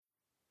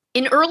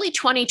In early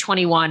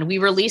 2021, we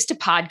released a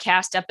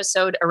podcast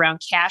episode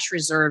around cash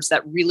reserves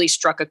that really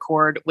struck a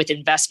chord with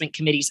investment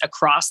committees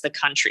across the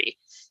country.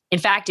 In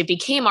fact, it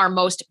became our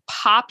most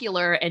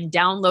popular and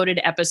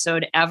downloaded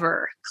episode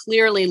ever.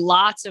 Clearly,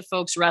 lots of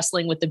folks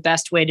wrestling with the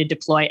best way to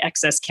deploy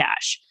excess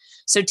cash.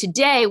 So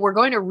today, we're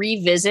going to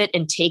revisit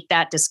and take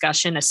that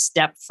discussion a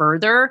step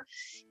further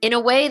in a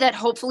way that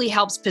hopefully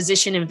helps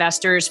position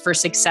investors for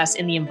success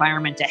in the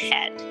environment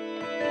ahead.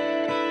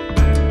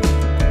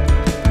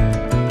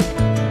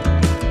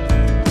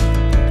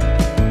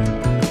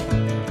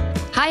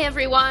 Hi,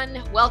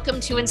 everyone. Welcome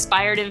to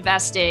Inspired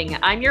Investing.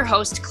 I'm your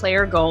host,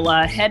 Claire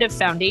Gola, head of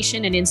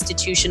Foundation and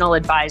Institutional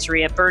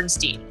Advisory at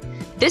Bernstein.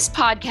 This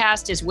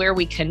podcast is where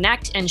we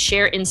connect and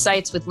share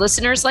insights with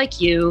listeners like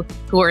you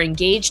who are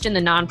engaged in the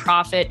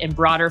nonprofit and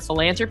broader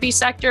philanthropy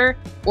sector,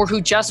 or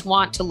who just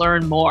want to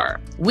learn more.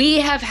 We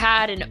have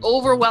had an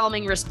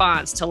overwhelming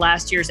response to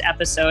last year's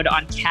episode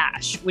on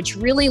cash, which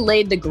really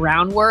laid the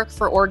groundwork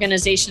for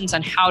organizations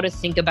on how to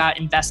think about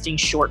investing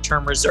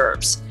short-term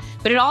reserves.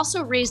 But it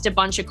also raised a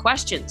bunch of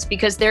questions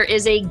because there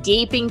is a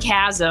gaping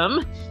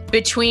chasm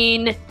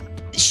between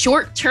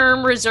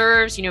short-term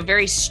reserves,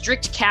 very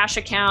strict cash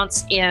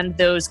accounts, and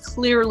those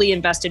clearly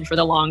invested for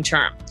the long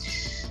term.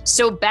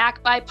 So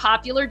back by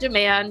popular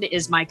demand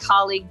is my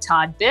colleague,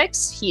 Todd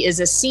Bix. He is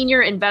a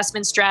senior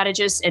investment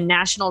strategist and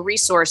national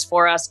resource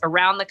for us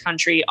around the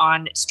country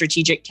on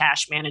strategic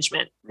cash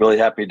management. Really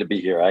happy to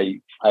be here. I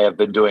have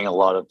been doing a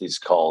lot of these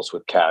calls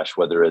with cash,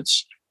 whether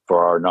it's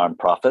for our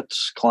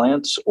nonprofits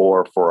clients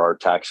or for our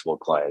taxable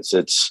clients.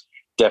 It's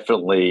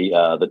definitely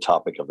the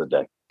topic of the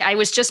day. I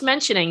was just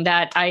mentioning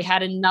that I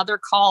had another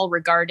call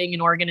regarding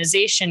an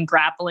organization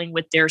grappling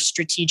with their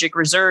strategic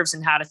reserves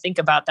and how to think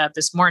about that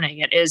this morning.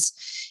 It is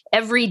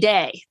every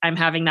day I'm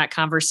having that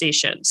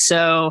conversation.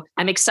 So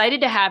I'm excited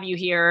to have you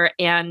here.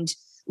 And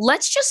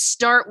let's just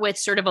start with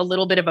sort of a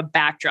little bit of a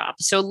backdrop.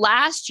 So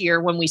last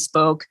year when we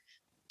spoke,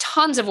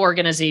 tons of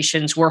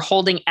organizations were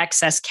holding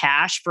excess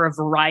cash for a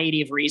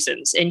variety of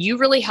reasons. And you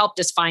really helped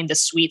us find the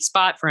sweet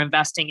spot for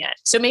investing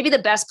it. So maybe the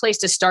best place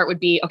to start would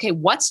be, okay,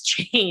 what's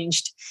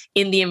changed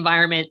in the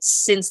environment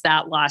since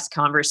that last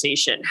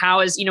conversation?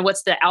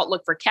 What's the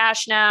outlook for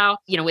cash now?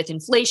 With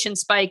inflation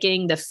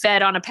spiking, the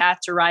Fed on a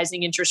path to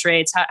rising interest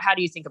rates, how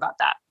do you think about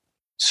that?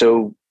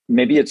 So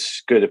maybe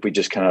it's good if we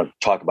just kind of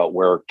talk about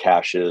where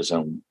cash is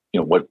and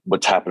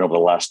what's happened over the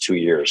last 2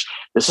 years.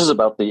 This is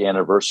about the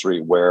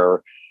anniversary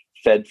where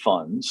Fed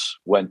funds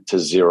went to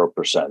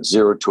 0%,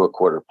 0 to a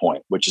quarter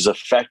point, which has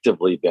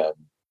effectively been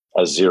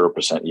a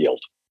 0% yield.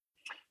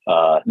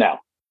 Now,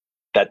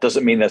 that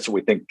doesn't mean that's what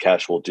we think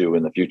cash will do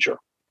in the future.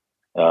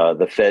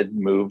 The Fed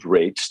moved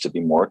rates to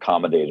be more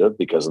accommodative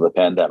because of the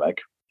pandemic.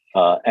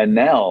 And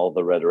now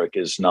the rhetoric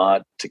is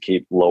not to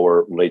keep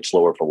rates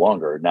lower for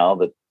longer. Now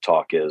the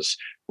talk is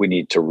we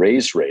need to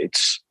raise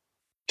rates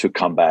to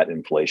combat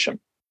inflation.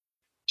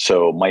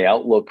 So my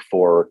outlook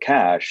for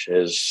cash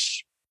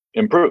is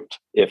improved.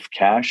 If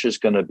cash is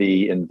going to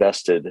be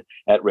invested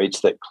at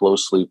rates that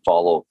closely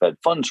follow Fed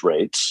funds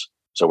rates,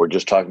 so we're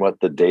just talking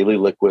about the daily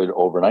liquid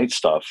overnight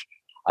stuff,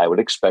 I would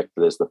expect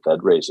that as the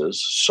Fed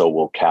raises, so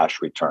will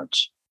cash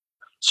returns.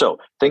 So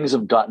things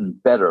have gotten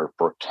better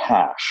for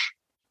cash.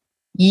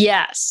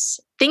 Yes,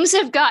 things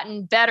have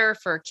gotten better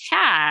for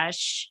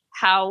cash.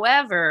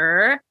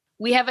 However,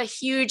 we have a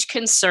huge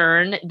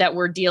concern that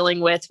we're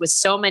dealing with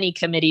so many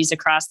committees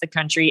across the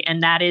country,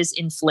 and that is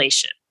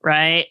inflation,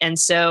 right? And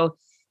so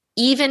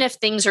even if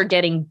things are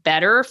getting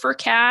better for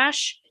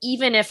cash,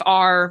 even if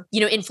our,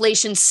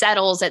 inflation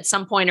settles at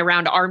some point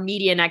around our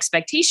median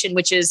expectation,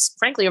 which is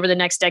frankly over the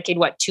next decade,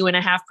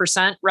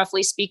 2.5%,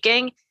 roughly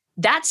speaking,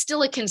 that's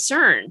still a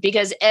concern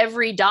because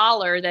every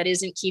dollar that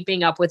isn't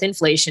keeping up with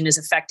inflation is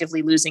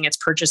effectively losing its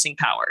purchasing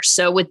power.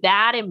 So with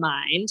that in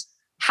mind,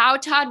 how,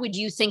 Todd, would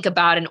you think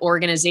about an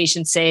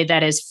organization, say,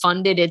 that has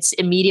funded its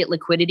immediate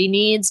liquidity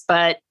needs,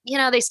 but,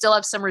 they still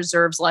have some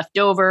reserves left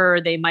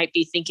over? They might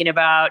be thinking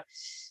about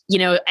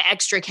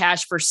extra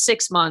cash for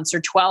 6 months or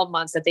 12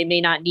 months that they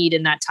may not need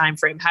in that time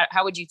frame.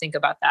 How would you think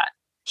about that?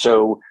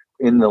 So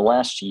in the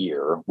last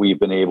year, we've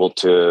been able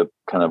to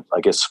kind of,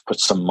 put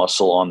some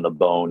muscle on the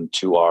bone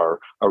to our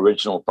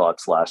original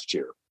thoughts last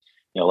year.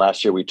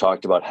 Last year we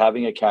talked about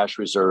having a cash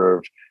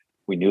reserve.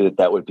 We knew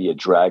that would be a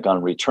drag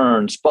on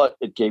returns, but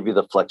it gave you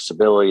the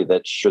flexibility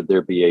that should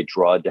there be a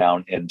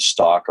drawdown in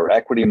stock or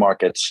equity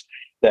markets,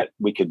 that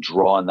we could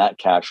draw on that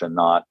cash and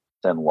not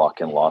then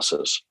lock in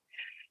losses.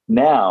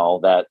 Now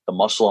that the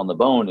muscle on the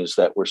bone is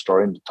that we're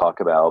starting to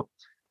talk about,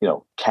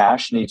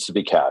 cash needs to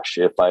be cash.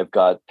 If I've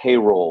got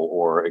payroll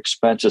or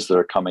expenses that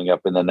are coming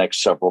up in the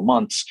next several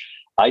months,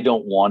 I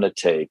don't want to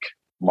take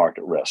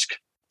market risk.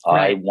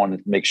 Right. I want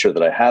to make sure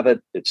that I have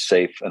it, it's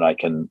safe, and I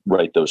can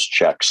write those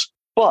checks.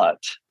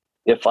 But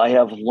if I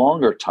have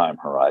longer time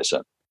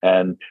horizon,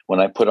 and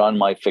when I put on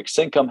my fixed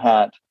income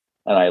hat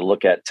and I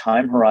look at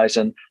time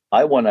horizon,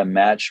 I want to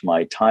match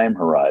my time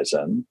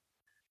horizon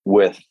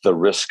with the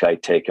risk I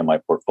take in my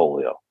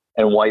portfolio.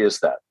 And why is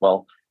that?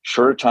 Well,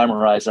 shorter time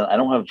horizon, I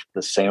don't have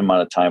the same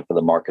amount of time for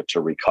the market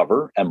to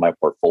recover and my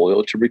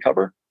portfolio to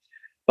recover.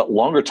 But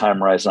longer time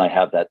horizon, I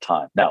have that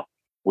time. Now,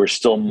 we're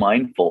still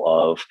mindful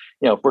of,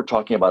 if we're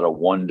talking about a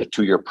 1 to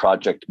 2 year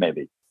project,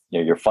 maybe,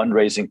 you're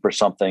fundraising for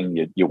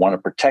something, you want to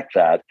protect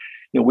that,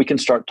 we can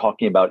start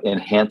talking about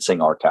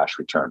enhancing our cash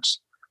returns.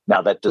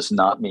 Now, that does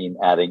not mean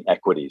adding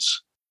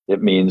equities.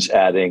 It means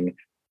adding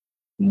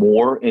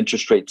more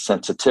interest rate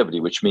sensitivity,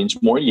 which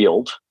means more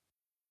yield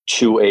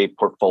to a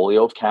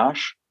portfolio of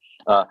cash.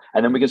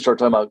 And then we can start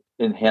talking about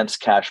enhanced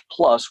cash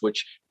plus,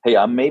 which, hey,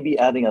 I'm maybe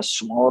adding a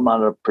small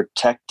amount of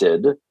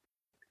protected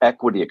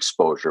equity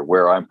exposure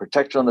where I'm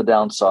protected on the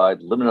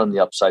downside, limited on the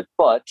upside.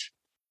 But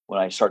when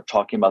I start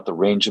talking about the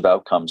range of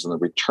outcomes and the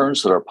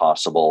returns that are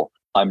possible,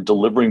 I'm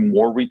delivering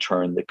more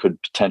return that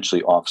could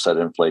potentially offset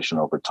inflation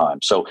over time.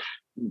 So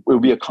it will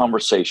be a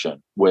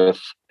conversation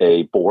with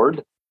a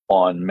board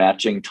on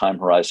matching time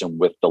horizon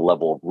with the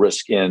level of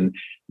risk in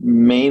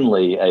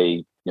mainly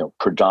a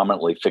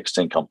predominantly fixed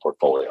income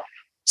portfolio.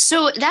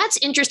 So that's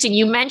interesting.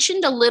 You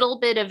mentioned a little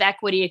bit of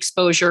equity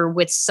exposure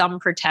with some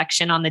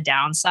protection on the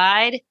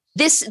downside.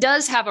 This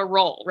does have a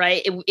role,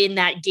 right? In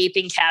that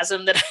gaping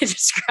chasm that I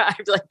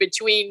described, like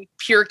between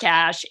pure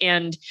cash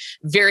and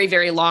very,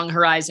 very long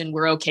horizon,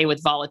 we're okay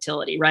with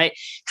volatility, right?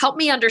 Help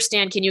me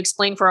understand. Can you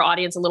explain for our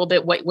audience a little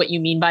bit what you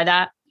mean by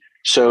that?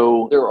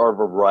 So there are a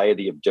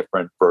variety of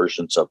different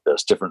versions of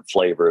this, different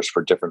flavors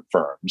for different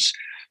firms.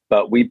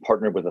 But we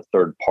partnered with a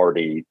third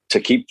party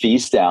to keep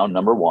fees down,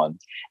 number one,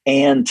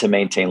 and to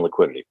maintain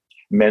liquidity.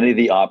 Many of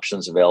the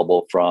options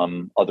available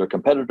from other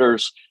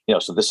competitors,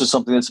 so this is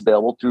something that's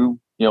available through,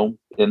 in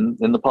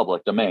the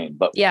public domain.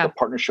 But the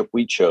partnership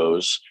we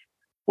chose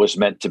was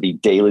meant to be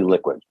daily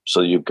liquid.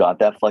 So you've got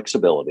that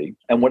flexibility.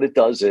 And what it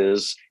does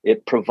is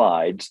it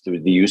provides,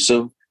 through the use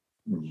of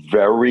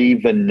very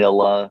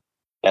vanilla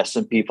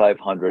S&P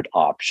 500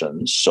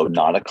 options, so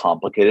not a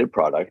complicated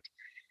product,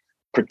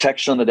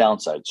 protection on the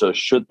downside. So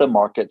should the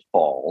market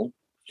fall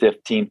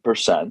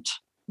 15%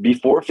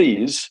 before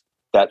fees,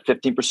 that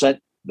 15%,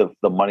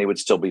 the money would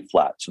still be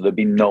flat. So there'd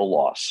be no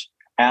loss.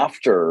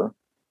 After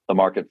the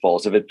market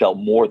falls, if it fell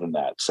more than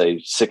that, say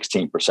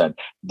 16%,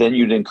 then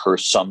you'd incur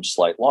some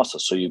slight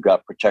losses. So you've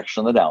got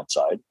protection on the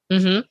downside.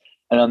 Mm-hmm.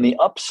 And on the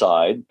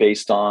upside,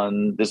 based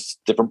on this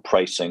different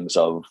pricings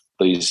of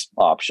these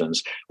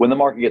options, when the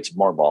market gets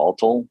more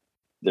volatile,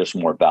 there's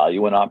more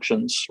value in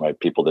options, right?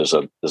 There's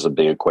a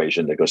big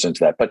equation that goes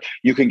into that, but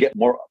you can get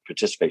more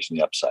participation in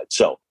the upside.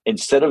 So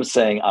instead of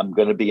saying I'm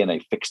going to be in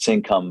a fixed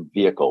income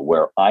vehicle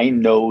where I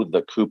know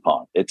the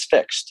coupon, it's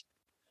fixed,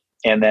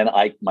 and then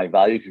my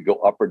value could go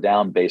up or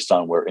down based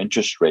on where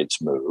interest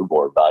rates move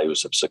or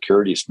values of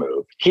securities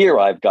move. Here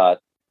I've got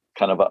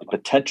kind of a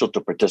potential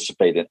to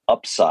participate in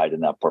upside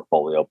in that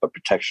portfolio, but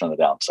protection on the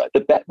downside.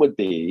 The bet would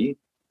be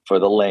for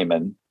the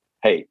layman,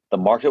 hey, the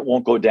market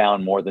won't go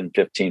down more than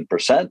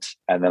 15%.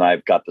 And then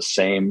I've got the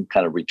same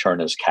kind of return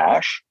as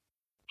cash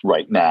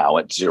right now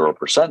at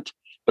 0%.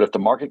 But if the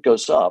market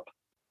goes up,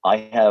 I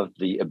have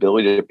the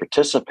ability to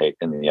participate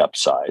in the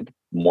upside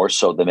more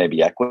so than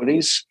maybe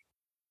equities,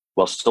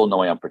 while still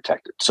knowing I'm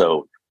protected.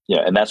 So,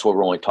 and that's what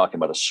we're only talking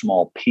about, a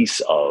small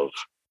piece of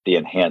the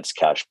enhanced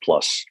cash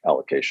plus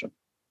allocation.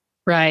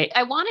 Right.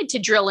 I wanted to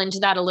drill into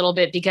that a little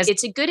bit because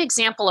it's a good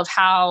example of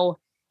how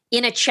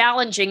in a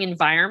challenging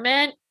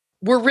environment,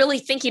 we're really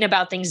thinking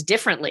about things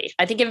differently.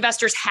 I think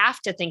investors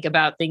have to think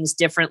about things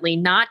differently,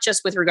 not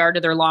just with regard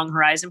to their long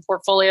horizon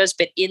portfolios,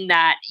 but in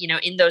that,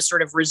 in those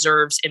sort of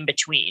reserves in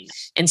between.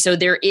 And so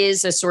there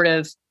is a sort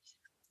of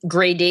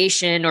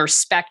gradation or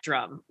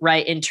spectrum,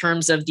 right, in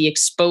terms of the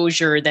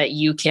exposure that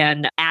you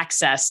can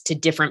access to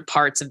different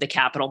parts of the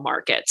capital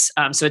markets.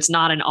 So it's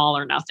not an all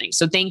or nothing.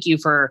 So thank you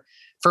for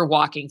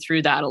walking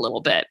through that a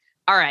little bit.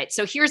 All right.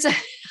 So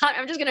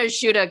I'm just going to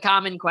shoot a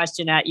common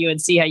question at you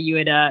and see how you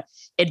would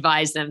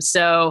advise them.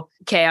 So,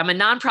 okay, I'm a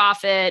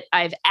nonprofit.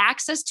 I have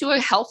access to a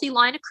healthy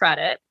line of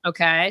credit.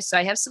 Okay. So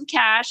I have some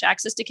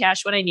access to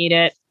cash when I need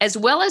it, as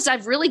well as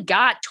I've really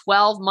got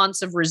 12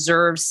 months of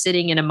reserves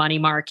sitting in a money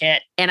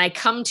market. And I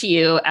come to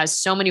you, as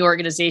so many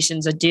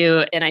organizations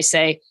do, and I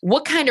say,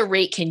 what kind of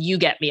rate can you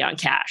get me on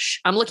cash?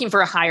 I'm looking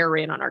for a higher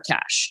rate on our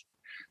cash.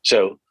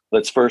 So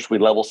we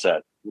level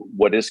set.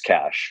 What is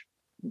cash?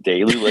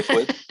 Daily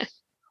liquid,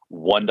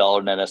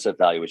 $1 net asset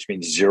value, which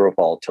means zero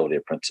volatility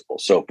of principal.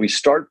 So if we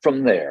start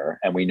from there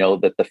and we know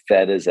that the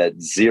Fed is at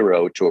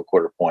 0 to a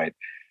quarter point,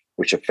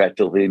 which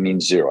effectively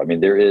means zero. I mean,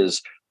 there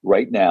is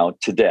right now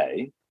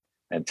today,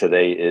 and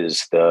today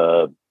is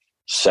the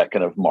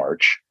 2nd of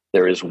March,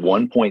 there is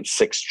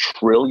 $1.6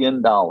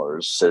 trillion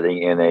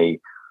sitting in a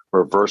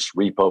reverse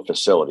repo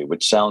facility,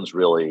 which sounds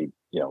really,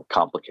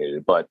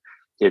 complicated, but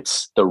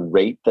it's the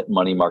rate that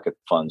money market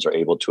funds are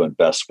able to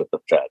invest with the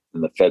Fed.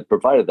 And the Fed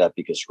provided that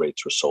because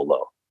rates were so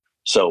low.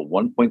 So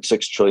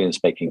 1.6 trillion is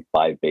making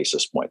 5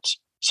 basis points.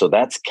 So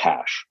that's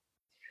cash.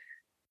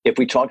 If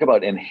we talk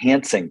about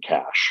enhancing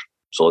cash,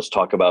 so let's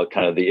talk about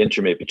kind of the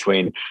intermediate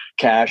between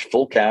cash,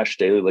 full cash,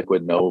 daily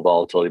liquid, no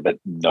volatility, but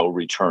no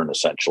return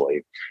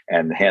essentially,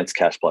 and enhanced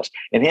cash plus.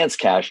 Enhanced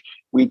cash,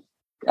 we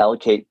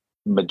allocate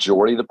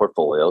majority of the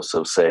portfolio.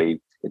 So say,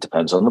 it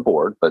depends on the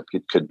board, but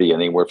it could be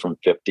anywhere from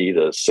 50 to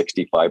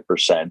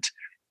 65%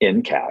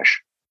 in cash.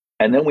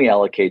 And then we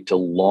allocate to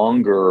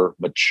longer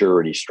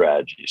maturity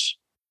strategies.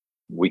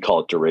 We call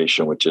it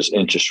duration, which is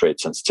interest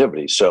rate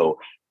sensitivity. So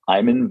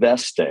I'm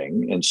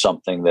investing in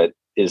something that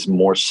is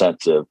more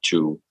sensitive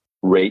to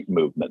rate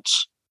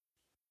movements.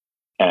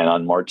 And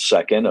on March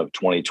 2nd of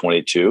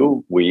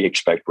 2022, we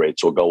expect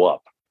rates will go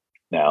up.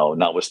 Now,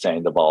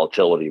 notwithstanding the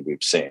volatility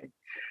we've seen,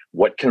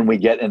 what can we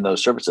get in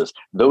those services?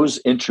 Those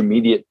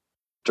intermediate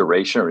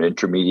duration or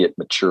intermediate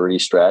maturity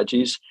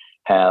strategies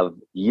have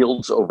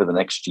yields over the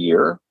next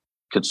year,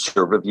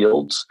 conservative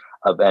yields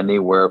of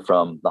anywhere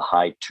from the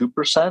high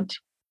 2%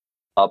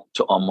 up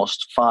to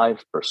almost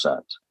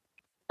 5%.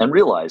 And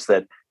realize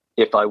that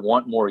if I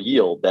want more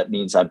yield, that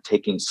means I'm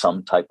taking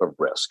some type of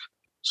risk.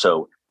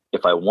 So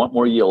if I want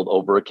more yield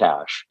over a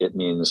cash, it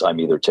means I'm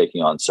either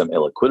taking on some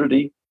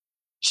illiquidity,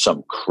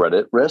 some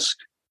credit risk,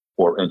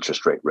 or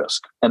interest rate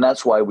risk. And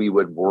that's why we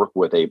would work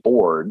with a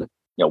board.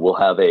 We'll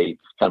have a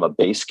kind of a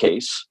base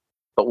case,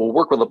 but we'll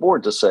work with a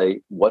board to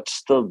say,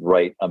 what's the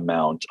right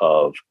amount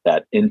of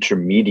that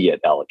intermediate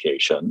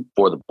allocation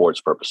for the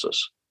board's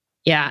purposes?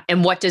 Yeah.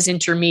 And what does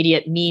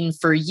intermediate mean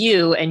for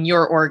you and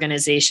your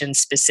organization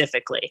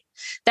specifically?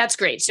 That's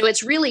great. So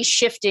it's really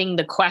shifting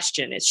the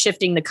question. It's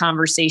shifting the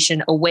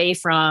conversation away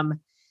from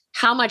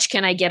how much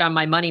can I get on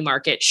my money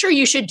market? Sure,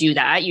 you should do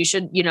that. You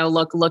should,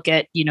 look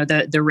at,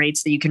 the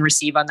rates that you can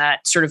receive on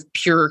that sort of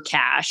pure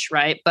cash,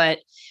 right? But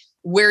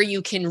where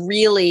you can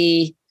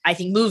really, I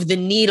think, move the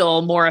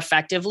needle more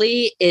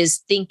effectively is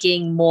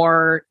thinking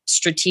more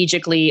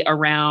strategically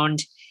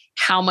around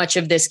how much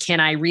of this can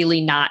I really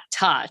not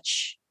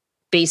touch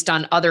based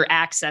on other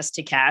access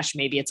to cash.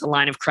 Maybe it's a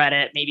line of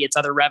credit, maybe it's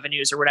other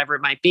revenues or whatever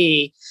it might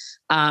be.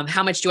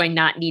 How much do I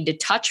not need to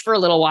touch for a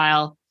little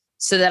while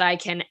so that I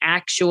can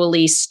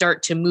actually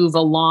start to move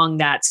along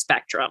that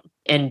spectrum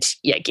and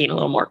gain a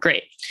little more?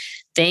 Great.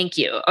 Thank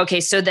you. Okay.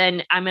 So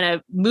then I'm going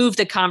to move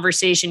the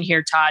conversation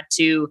here, Todd,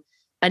 to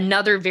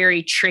another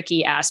very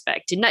tricky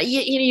aspect. And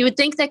you would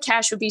think that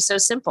cash would be so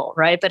simple,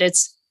 right? But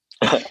it's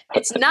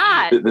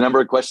not. The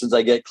number of questions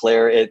I get,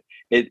 Claire,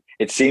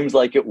 it seems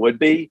like it would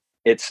be.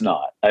 It's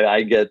not.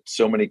 I get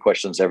so many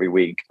questions every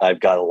week. I've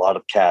got a lot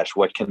of cash.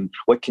 What can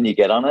you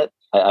get on it?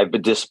 I've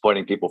been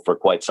disappointing people for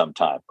quite some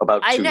time.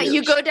 About 2 years. I know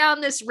you go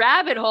down this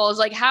rabbit hole. It's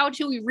like, how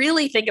do we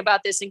really think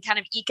about this and kind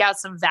of eke out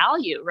some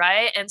value,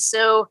 right? And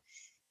so,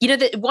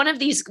 one of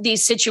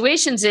these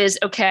situations is,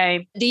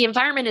 okay, the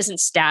environment isn't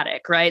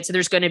static, right? So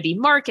there's going to be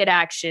market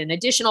action,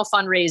 additional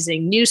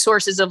fundraising, new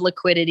sources of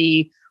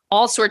liquidity,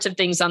 all sorts of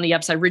things on the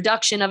upside,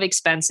 reduction of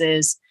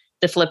expenses.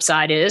 The flip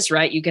side is,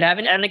 right, you could have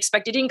an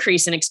unexpected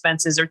increase in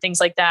expenses or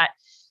things like that.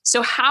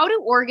 So how do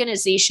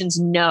organizations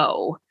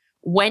know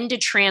when to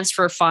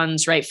transfer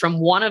funds, right, from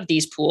one of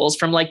these pools,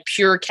 from like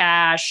pure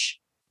cash,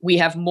 we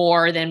have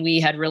more than we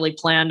had really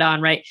planned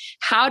on, right?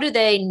 How do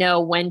they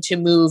know when to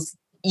move,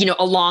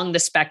 along the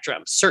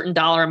spectrum, certain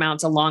dollar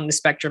amounts along the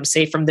spectrum,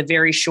 say from the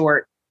very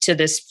short to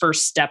this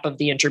first step of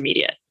the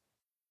intermediate?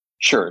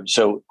 Sure.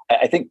 So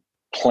I think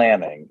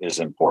planning is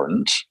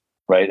important.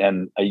 Right.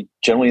 And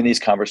generally in these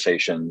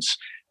conversations,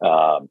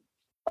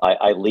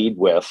 I lead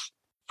with,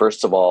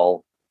 first of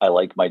all, I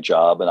like my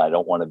job and I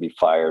don't want to be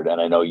fired.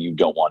 And I know you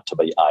don't want to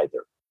be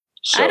either.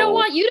 So, I don't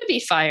want you to be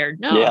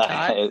fired. No,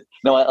 yeah,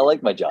 no, I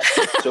like my job.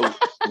 So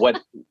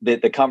what the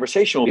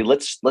conversation will be,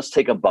 let's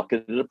take a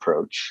bucketed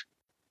approach,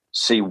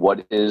 see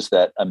what is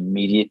that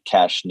immediate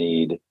cash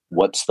need.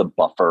 What's the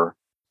buffer?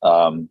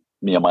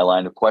 My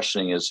line of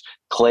questioning is,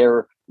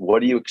 Claire, what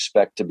do you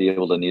expect to be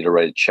able to need to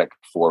write a check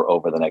for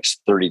over the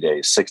next 30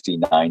 days, 60,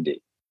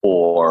 90?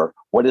 Or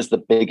what is the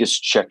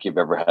biggest check you've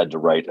ever had to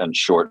write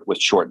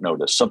with short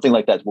notice? Something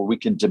like that, where we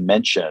can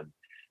dimension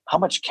how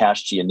much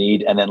cash do you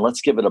need? And then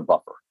let's give it a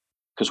buffer,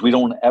 because we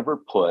don't ever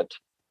put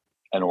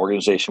an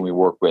organization we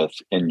work with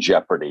in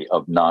jeopardy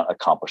of not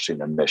accomplishing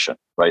their mission,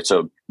 right?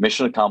 So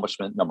mission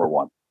accomplishment, number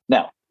one.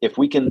 Now, if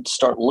we can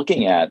start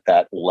looking at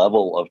that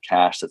level of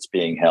cash that's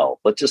being held,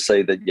 let's just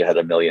say that you had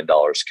 $1 million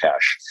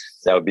cash.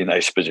 That would be a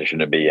nice position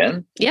to be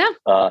in. Yeah.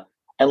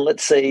 And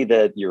let's say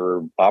that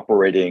your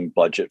operating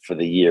budget for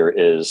the year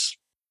is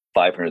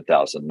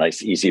 500,000,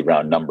 nice, easy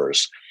round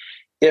numbers.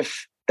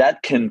 If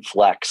that can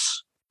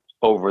flex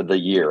over the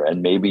year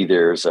and maybe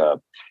there's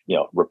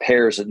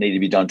repairs that need to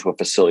be done to a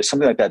facility,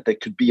 something like that,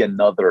 that could be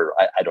another,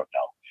 I don't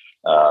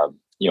know,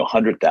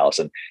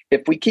 100,000.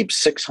 If we keep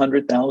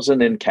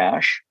 600,000 in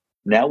cash,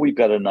 now we've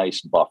got a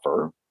nice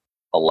buffer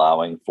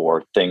allowing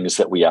for things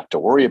that we have to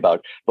worry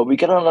about, but we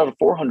get another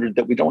 400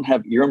 that we don't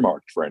have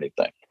earmarked for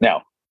anything.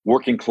 Now,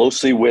 working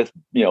closely with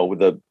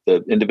the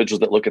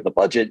individuals that look at the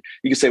budget,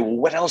 you can say, well,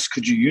 what else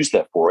could you use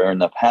that for? Or in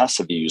the past,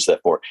 have you used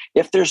that for?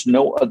 If there's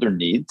no other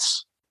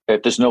needs,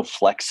 if there's no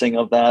flexing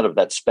of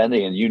that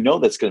spending,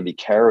 and that's going to be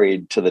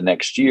carried to the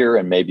next year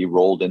and maybe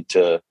rolled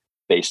into,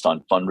 based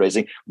on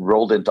fundraising,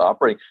 rolled into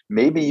operating,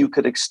 maybe you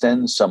could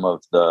extend some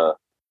of the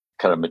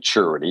kind of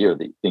maturity or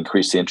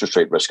increase the interest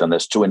rate risk on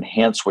this to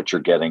enhance what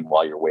you're getting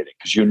while you're waiting.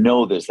 Because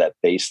there's that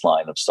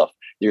baseline of stuff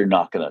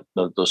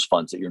those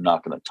funds that you're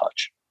not going to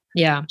touch.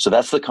 Yeah. So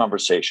that's the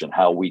conversation,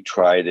 how we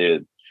try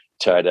to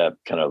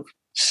kind of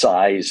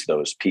size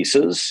those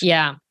pieces.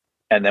 Yeah.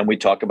 And then we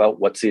talk about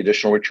what's the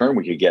additional return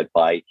we could get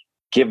by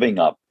giving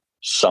up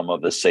some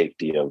of the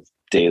safety of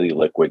daily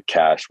liquid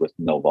cash with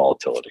no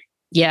volatility.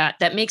 Yeah,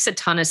 that makes a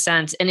ton of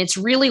sense. And it's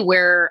really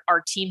where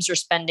our teams are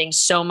spending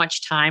so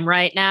much time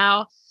right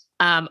now,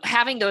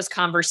 having those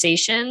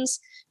conversations.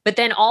 But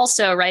then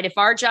also, right, if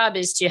our job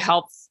is to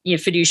help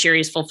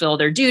fiduciaries fulfill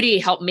their duty,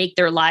 help make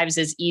their lives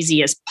as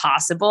easy as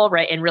possible,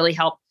 right, and really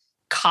help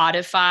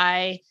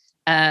codify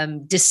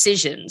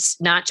decisions,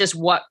 not just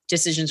what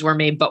decisions were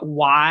made, but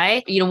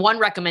why. One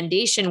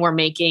recommendation we're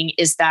making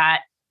is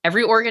that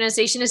every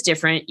organization is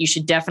different. You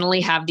should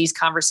definitely have these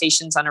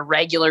conversations on a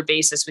regular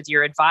basis with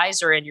your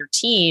advisor and your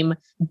team,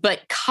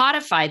 but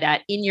codify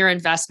that in your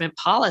investment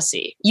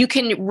policy. You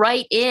can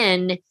write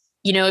in,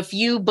 if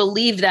you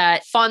believe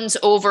that funds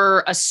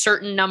over a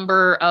certain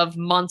number of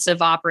months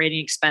of operating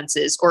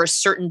expenses or a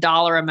certain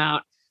dollar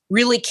amount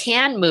really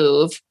can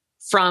move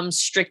from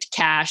strict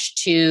cash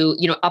to,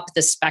 up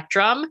the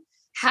spectrum,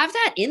 have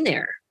that in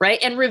there, right?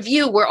 And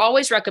review. We're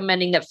always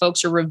recommending that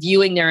folks are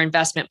reviewing their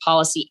investment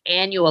policy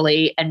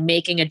annually and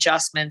making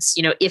adjustments,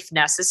 if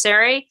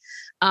necessary.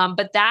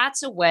 But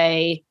that's a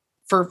way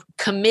for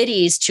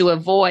committees to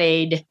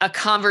avoid a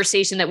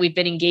conversation that we've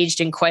been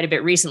engaged in quite a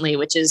bit recently,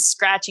 which is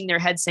scratching their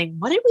head saying,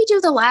 what did we do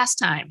the last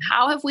time?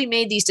 How have we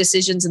made these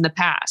decisions in the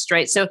past,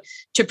 right? So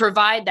to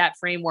provide that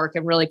framework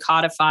and really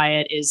codify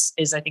it is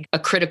I think, a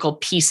critical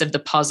piece of the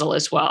puzzle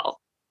as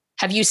well.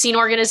 Have you seen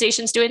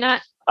organizations doing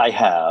that? I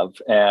have.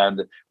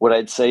 And what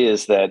I'd say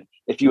is that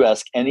if you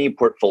ask any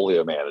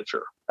portfolio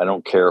manager, I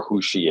don't care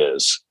who she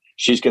is,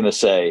 she's going to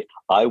say,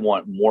 I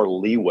want more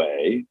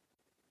leeway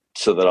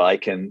so that I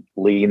can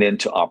lean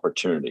into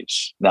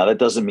opportunities. Now, that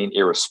doesn't mean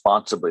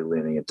irresponsibly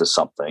leaning into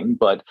something,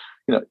 but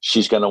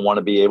she's going to want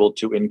to be able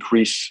to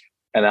increase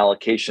an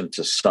allocation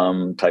to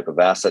some type of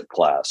asset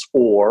class,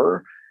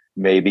 or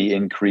maybe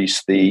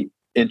increase the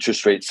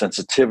interest rate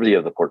sensitivity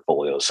of the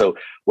portfolio. So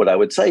what I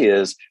would say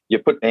is you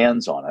put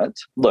bands on it.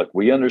 Look,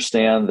 we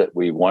understand that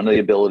we want the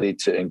ability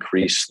to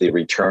increase the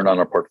return on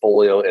our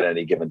portfolio at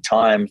any given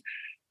time.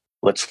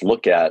 Let's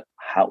look at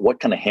what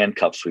kind of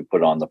handcuffs we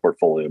put on the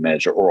portfolio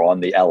manager or on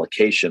the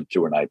allocation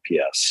through an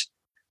IPS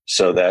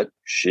so that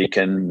she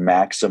can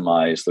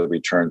maximize the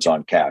returns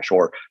on cash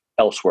or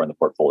elsewhere in the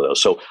portfolio.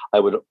 So I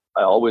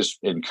always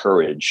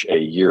encourage a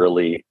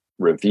yearly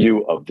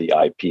review of the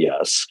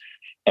IPS,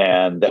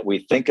 and that we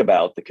think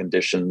about the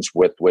conditions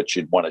with which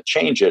you'd want to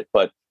change it,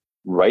 but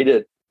write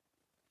it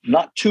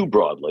not too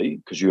broadly,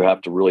 because you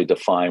have to really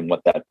define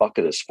what that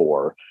bucket is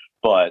for.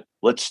 But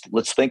let's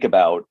think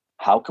about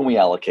how can we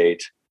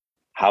allocate,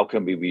 how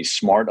can we be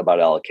smart about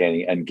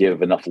allocating and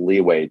give enough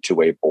leeway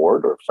to a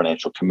board or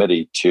financial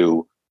committee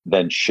to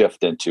then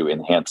shift into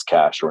enhanced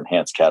cash or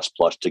enhanced cash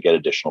plus to get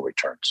additional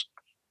returns.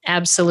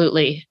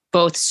 Absolutely.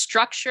 Both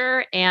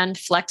structure and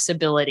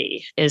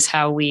flexibility is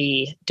how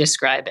we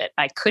describe it.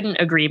 I couldn't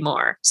agree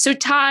more. So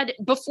Todd,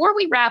 before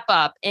we wrap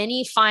up,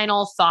 any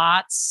final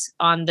thoughts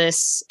on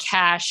this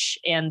cash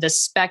and the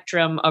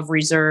spectrum of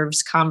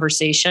reserves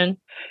conversation?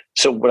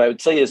 So what I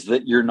would say is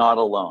that you're not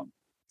alone.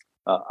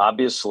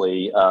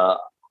 Obviously,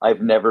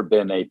 I've never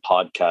been a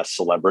podcast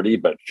celebrity,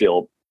 but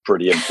feel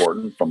pretty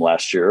important from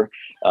last year.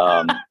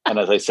 And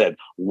as I said,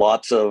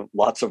 lots of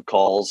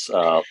calls,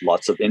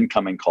 lots of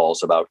incoming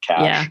calls about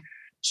cash. Yeah.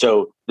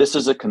 So this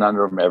is a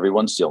conundrum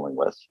everyone's dealing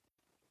with.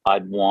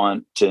 I'd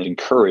want to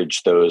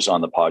encourage those on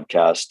the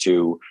podcast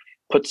to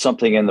put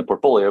something in the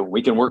portfolio.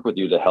 We can work with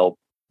you to help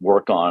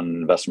work on an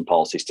investment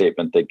policy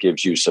statement that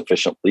gives you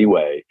sufficient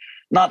leeway.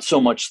 Not so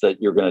much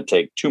that you're going to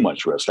take too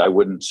much risk. I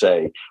wouldn't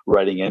say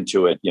writing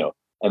into it,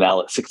 an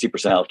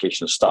 60%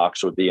 allocation of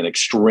stocks would be an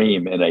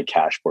extreme in a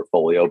cash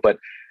portfolio, but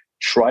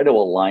try to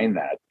align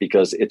that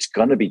because it's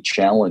going to be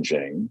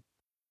challenging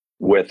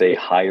with a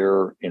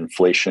higher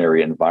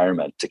inflationary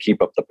environment to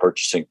keep up the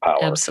purchasing power.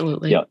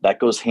 Absolutely. That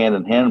goes hand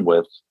in hand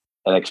with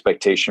an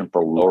expectation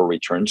for lower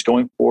returns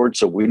going forward.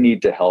 So we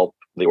need to help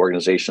the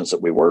organizations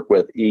that we work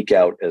with eke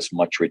out as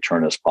much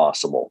return as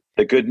possible.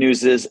 The good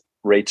news is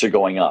rates are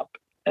going up.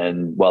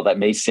 And while that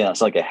may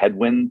sound like a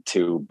headwind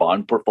to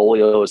bond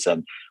portfolios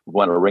and we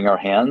want to wring our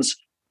hands,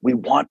 we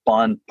want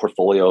bond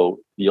portfolio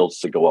yields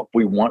to go up.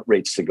 We want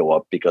rates to go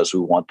up because we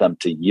want them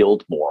to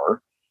yield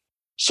more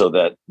so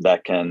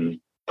that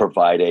can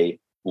provide a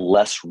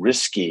less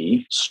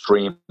risky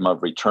stream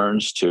of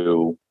returns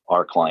to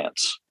our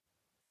clients.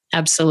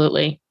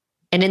 Absolutely.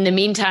 And in the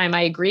meantime,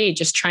 I agree,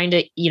 just trying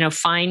to,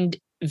 find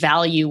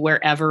value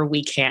wherever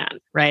we can,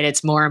 right?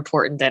 It's more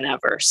important than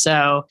ever.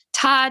 So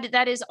Todd,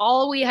 that is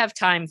all we have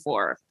time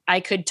for. I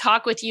could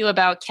talk with you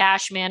about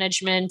cash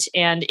management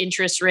and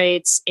interest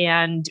rates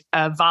and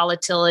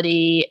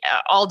volatility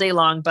all day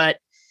long, but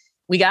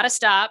we got to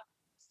stop.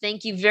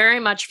 Thank you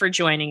very much for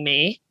joining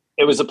me.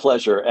 It was a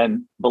pleasure.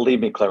 And believe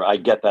me, Claire, I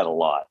get that a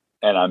lot.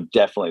 And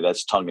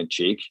that's tongue in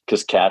cheek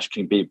because cash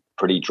can be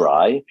pretty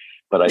dry.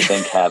 But I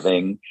think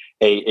having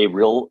a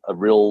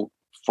real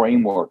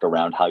framework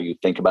around how you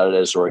think about it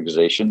as an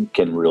organization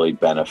can really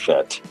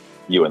benefit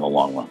you in the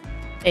long run.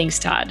 Thanks,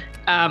 Todd.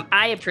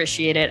 I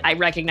appreciate it. I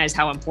recognize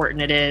how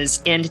important it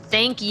is. And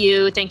thank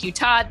you,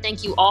 Todd.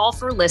 Thank you all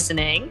for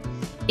listening.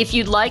 If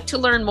you'd like to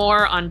learn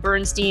more on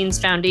Bernstein's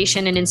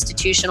foundation and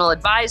institutional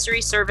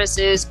advisory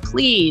services,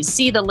 please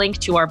see the link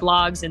to our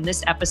blogs in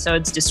this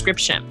episode's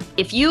description.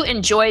 If you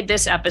enjoyed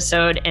this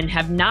episode and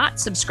have not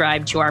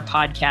subscribed to our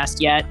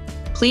podcast yet,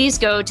 please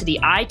go to the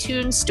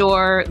iTunes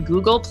Store,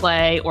 Google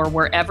Play, or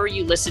wherever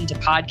you listen to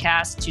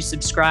podcasts to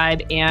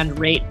subscribe and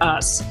rate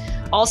us.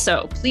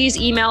 Also, please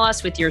email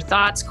us with your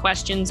thoughts,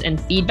 questions, and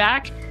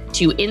feedback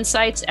to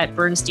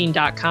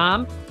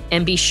insights@bernstein.com.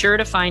 And be sure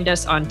to find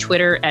us on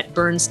Twitter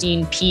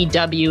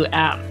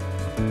 @BernsteinPWM.